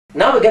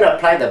Now we're going to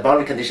apply the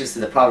boundary conditions to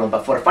the problem,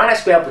 but for the finite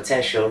square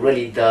potential,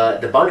 really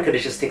the boundary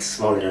conditions takes a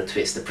small little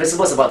twist. The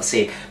principle is about the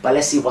same, but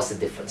let's see what's the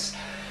difference.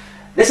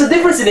 There's a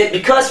difference in it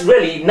because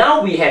really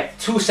now we have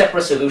two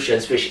separate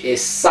solutions, which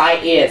is psi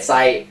A and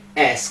psi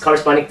S,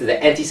 corresponding to the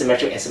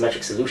antisymmetric and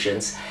symmetric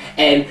solutions.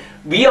 And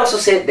we also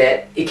said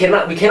that we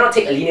cannot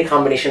take a linear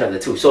combination of the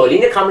two. So a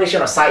linear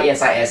combination of psi A and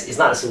psi S is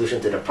not a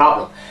solution to the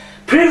problem.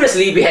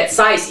 Previously, we had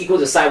psi is equal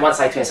to psi 1,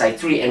 psi 2, and psi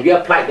 3, and we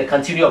applied the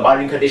continuum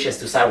boundary conditions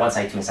to psi 1,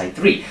 psi 2, and psi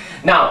 3.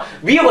 Now,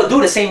 we will do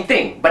the same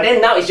thing, but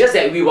then now it's just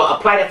that we will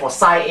apply that for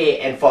psi A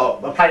and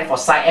apply it for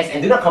psi S,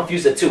 and do not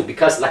confuse the two,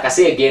 because like I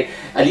say again,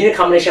 a linear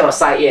combination of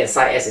psi A and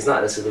psi S is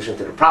not the solution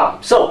to the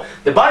problem. So,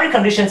 the boundary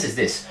conditions is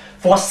this.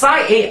 For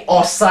psi A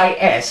or psi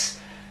S,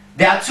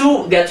 there are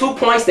two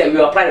points that we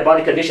will apply the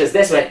boundary conditions.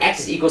 That's when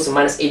x is equal to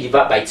minus a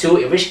divided by 2,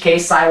 in which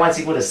case psi 1 is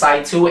equal to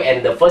psi 2,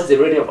 and the first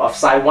derivative of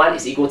psi 1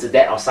 is equal to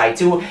that of psi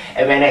 2.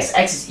 And when x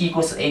is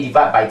equal to a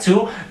divided by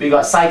 2, we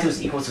got psi 2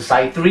 is equal to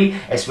psi 3,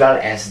 as well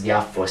as their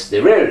first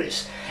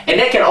derivatives. And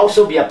that can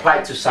also be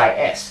applied to psi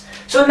s.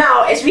 So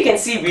now, as we can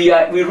see, we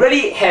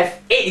really have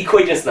 8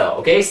 equations now,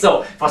 okay?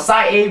 So for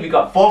psi A, we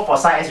got 4, for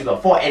psi S, we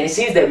got 4, and it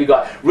seems that we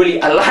got really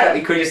a lot of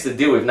equations to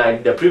deal with. Now,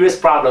 in the previous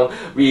problem,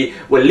 we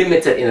were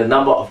limited in the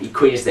number of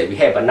equations that we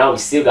had, but now we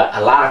still got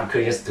a lot of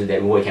equations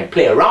that we can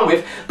play around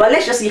with. But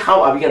let's just see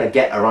how are we going to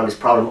get around this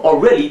problem, or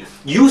really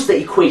use the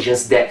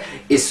equations that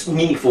is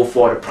meaningful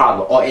for the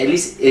problem, or at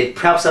least it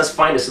helps us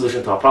find the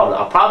solution to our problem.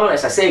 Our problem,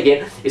 as I say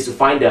again, is to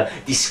find the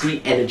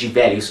discrete energy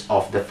values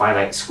of the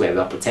finite square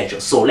wave potential.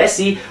 So let's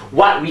see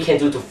what we can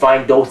do to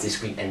find those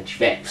discrete energy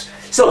values.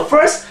 So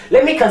first,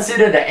 let me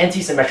consider the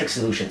antisymmetric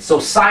solution. So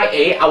psi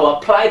A, I will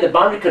apply the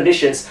boundary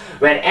conditions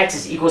when x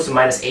is equal to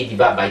minus a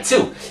divided by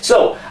 2.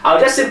 So I'll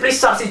just simply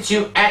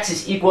substitute x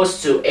is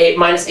equals to a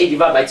minus a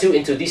divided by 2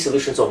 into these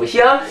solutions over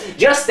here.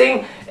 Just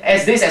think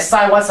as this as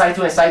psi 1, psi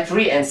 2, and psi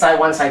 3, and psi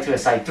 1, psi 2, and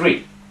psi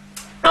 3.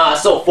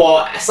 So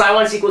for psi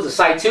 1 is equal to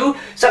psi 2,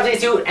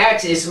 substitute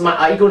x is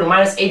equal to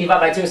minus a divided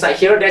by 2 inside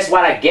here. That's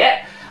what I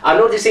get.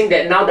 Noticing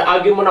that now the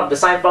argument of the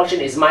sine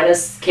function is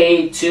minus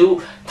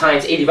k2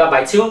 times a divided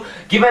by 2.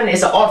 Given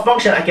it's an odd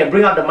function, I can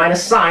bring out the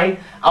minus sign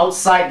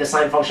outside the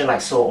sine function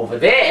like so over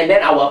there, and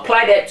then I will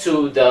apply that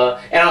to the,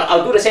 and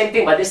I'll do the same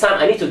thing, but this time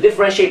I need to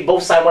differentiate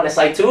both psi 1 and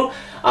psi 2.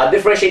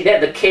 Differentiate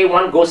that, the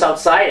k1 goes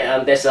outside,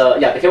 and the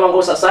k1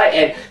 goes outside,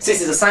 and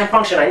since it's a sine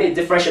function, I need to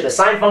differentiate the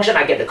sine function,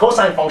 I get the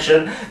cosine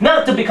function.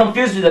 Not to be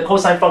confused with the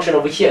cosine function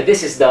over here,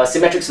 this is the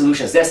symmetric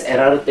solutions, that's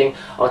another thing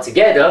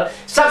altogether.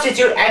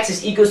 Substitute x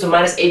is equal to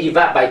minus a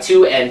divided by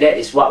 2, and that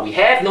is what we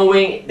have.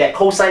 Knowing that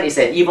cosine is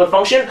an even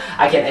function,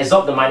 I can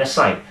absorb the minus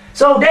sign.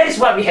 So that is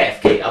what we have.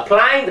 Okay,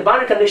 applying the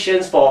boundary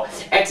conditions for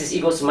x is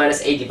equal to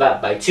minus a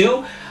divided by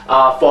 2.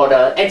 For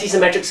the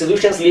antisymmetric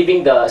solutions,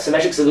 leaving the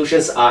symmetric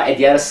solutions at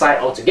the other side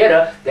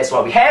altogether, that's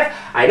what we have.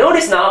 I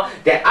notice now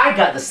that I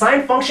got the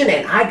sine function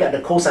and I got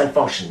the cosine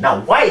function.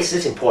 Now, why is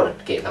this important?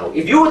 Okay, now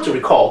if you were to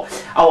recall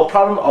our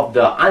problem of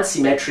the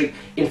unsymmetric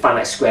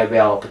infinite square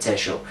wave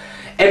potential,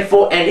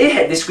 and it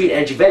had discrete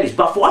energy values,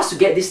 but for us to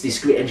get these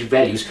discrete energy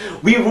values,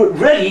 we would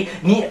really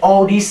need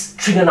all these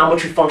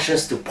trigonometry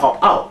functions to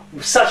pop out,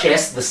 such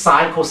as the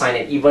sine, cosine,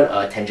 and even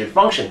a tangent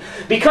function.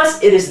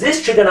 Because it is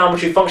these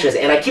trigonometry functions,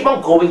 and I keep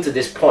on going to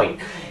this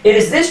point, it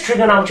is these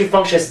trigonometry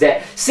functions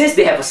that, since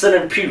they have a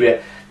certain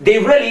period, they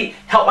really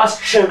help us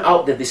churn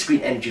out the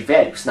discrete energy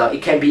values. Now,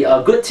 it can be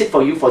a good tip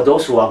for you for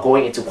those who are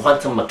going into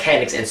quantum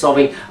mechanics and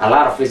solving a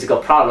lot of physical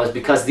problems,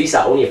 because these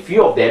are only a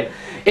few of them.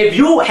 If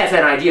you have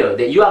an idea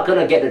that you are going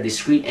to get the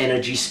discrete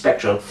energy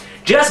spectrum,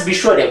 just be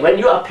sure that when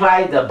you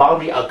apply the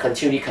boundary or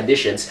continuity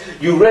conditions,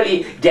 you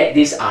really get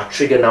these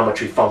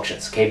trigonometry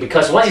functions. Okay?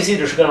 Because once you see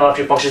the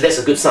trigonometry functions, that's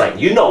a good sign.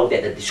 You know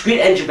that the discrete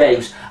energy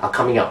values are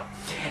coming out.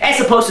 As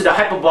opposed to the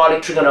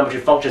hyperbolic trigonometry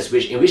functions,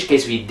 in which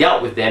case we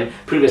dealt with them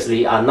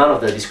previously, none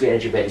of the discrete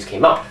energy values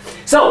came out.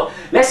 So,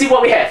 let's see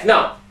what we have.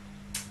 Now,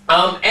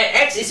 at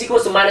x is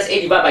equal to minus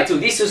a divided by 2,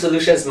 these two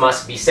solutions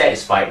must be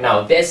satisfied.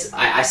 Now,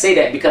 I say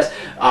that because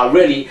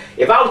really,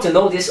 if I were to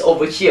know this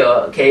over here,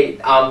 okay,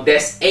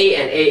 there's a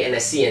and a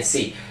c and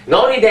c.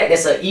 Not only that,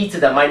 there's a e to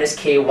the minus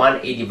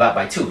k1 a divided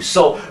by 2.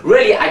 So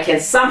really, I can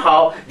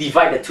somehow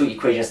divide the two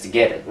equations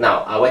together. Now,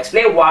 I will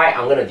explain why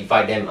I'm going to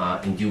divide them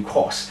in due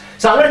course.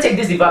 So I'm going to take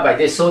this divided by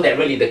this so that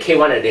really the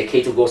k1 and the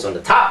k2 goes on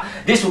the top.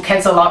 This will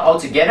cancel out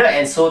altogether,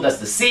 and so does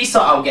the c. So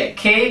I'll get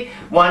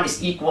k1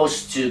 is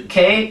equals to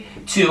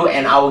k2,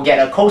 and I will get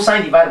a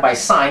cosine divided by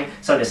sine.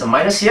 So there's a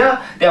minus here.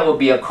 There will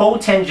be a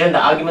cotangent. The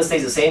argument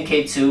stays the same,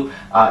 k2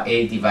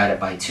 a divided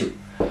by 2.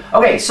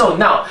 Okay, so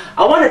now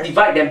I want to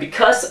divide them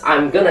because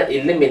I'm going to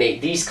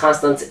eliminate these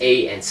constants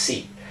a and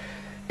c.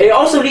 It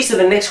also leads to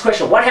the next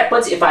question. What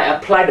happens if I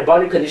apply the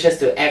boundary conditions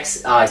to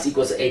x is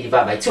equals to a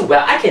divided by 2?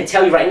 Well, I can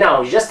tell you right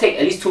now, you just take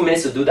at least 2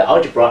 minutes to do the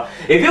algebra.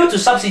 If you were to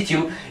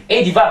substitute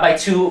a divided by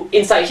 2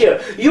 inside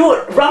here, you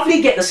would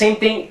roughly get the same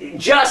thing,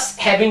 just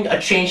having a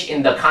change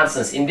in the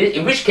constants.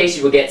 In which case,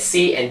 you will get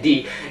c and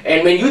d.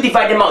 And when you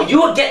divide them out,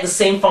 you will get the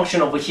same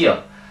function over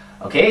here.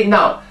 Okay,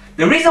 now,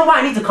 The reason why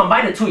I need to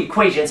combine the two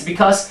equations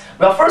because,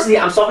 well, firstly,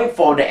 I'm solving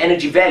for the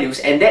energy values,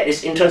 and that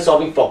is in turn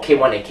solving for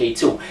K1 and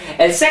K2.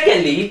 And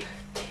secondly,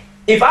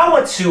 if I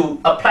were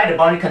to apply the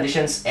boundary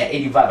conditions at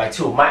A divided by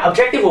 2, my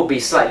objective will be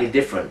slightly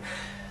different.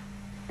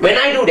 When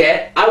I do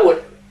that,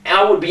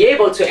 I would be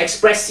able to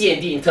express C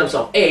and D in terms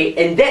of A,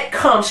 and that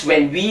comes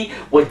when we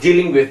were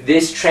dealing with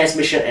this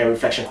transmission and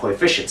reflection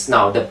coefficients.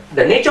 Now, the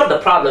nature of the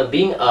problem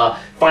being a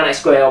finite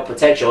square L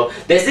potential,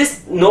 there's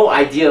this no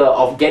idea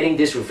of getting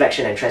this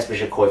reflection and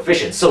transmission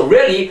coefficients. So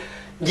really,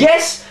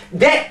 yes,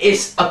 that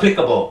is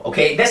applicable,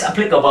 okay? That's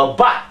applicable,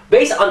 but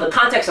based on the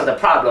context of the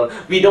problem,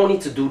 we don't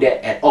need to do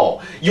that at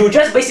all. You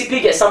just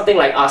basically get something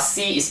like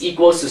C is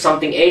equals to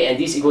something A and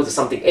D is equal to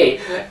something A,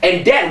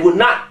 and that would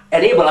not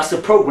enable us to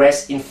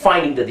progress in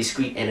finding the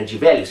discrete energy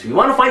values. We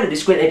want to find the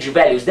discrete energy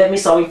values, that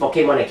means solving for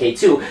K1 and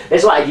K2.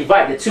 That's why I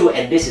divide the two,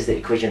 and this is the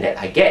equation that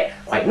I get.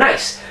 Quite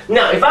nice.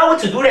 Now, if I were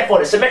to do that for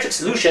the symmetric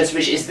solutions,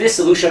 which is this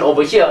solution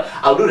over here,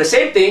 I'll do the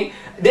same thing.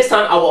 This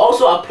time I will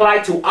also apply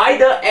to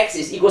either x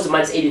is equals to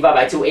minus A divided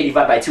by 2, A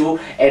divided by 2,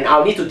 and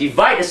I'll need to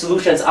divide the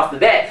solutions after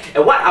that.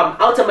 And what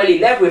I'm ultimately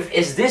left with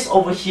is this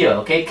over here,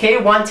 okay?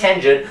 K1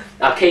 tangent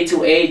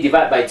K2A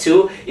divided by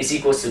 2 is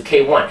equals to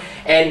K1.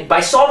 And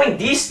by solving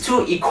these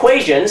two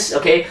equations,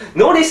 okay,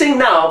 noticing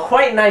now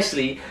quite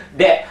nicely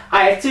that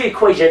I have two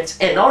equations,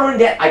 and not only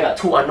that, I got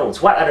two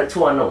unknowns. What are the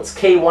two unknowns?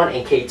 K1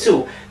 and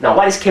K2. Now,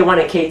 what is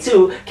K1 and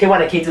K2?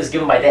 K1 and K2 is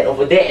given by that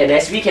over there, and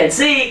as we can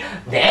see,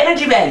 the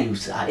energy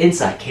values are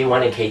inside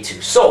K1 and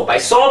K2. So, by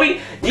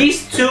solving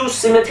these two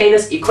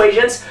simultaneous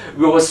equations,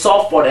 we will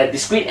solve for the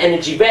discrete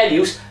energy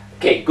values.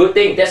 Okay, good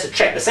thing, that's a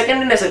check. The second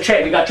thing that's a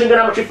check, we got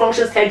trigonometry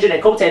functions, tangent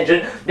and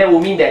cotangent. That will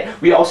mean that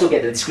we also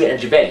get the discrete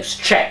energy values.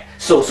 Check.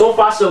 So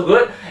far so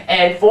good.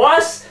 And for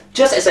us,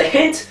 just as a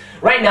hint,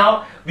 right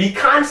now, we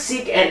can't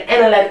seek an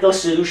analytical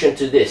solution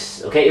to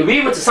this. Okay, if we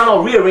were to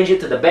somehow rearrange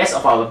it to the best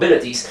of our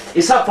abilities,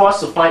 it's hard for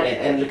us to find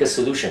an analytical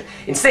solution.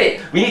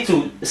 Instead, we need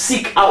to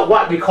seek out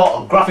what we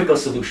call a graphical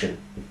solution,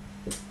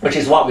 which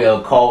is what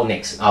we'll call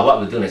next, what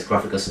we'll do next,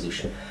 graphical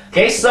solution.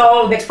 Okay,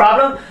 so next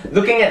problem,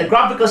 looking at the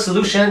graphical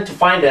solution to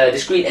find the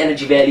discrete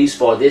energy values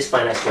for this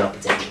finite square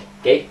potential.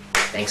 Okay,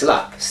 thanks a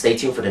lot. Stay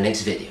tuned for the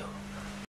next video.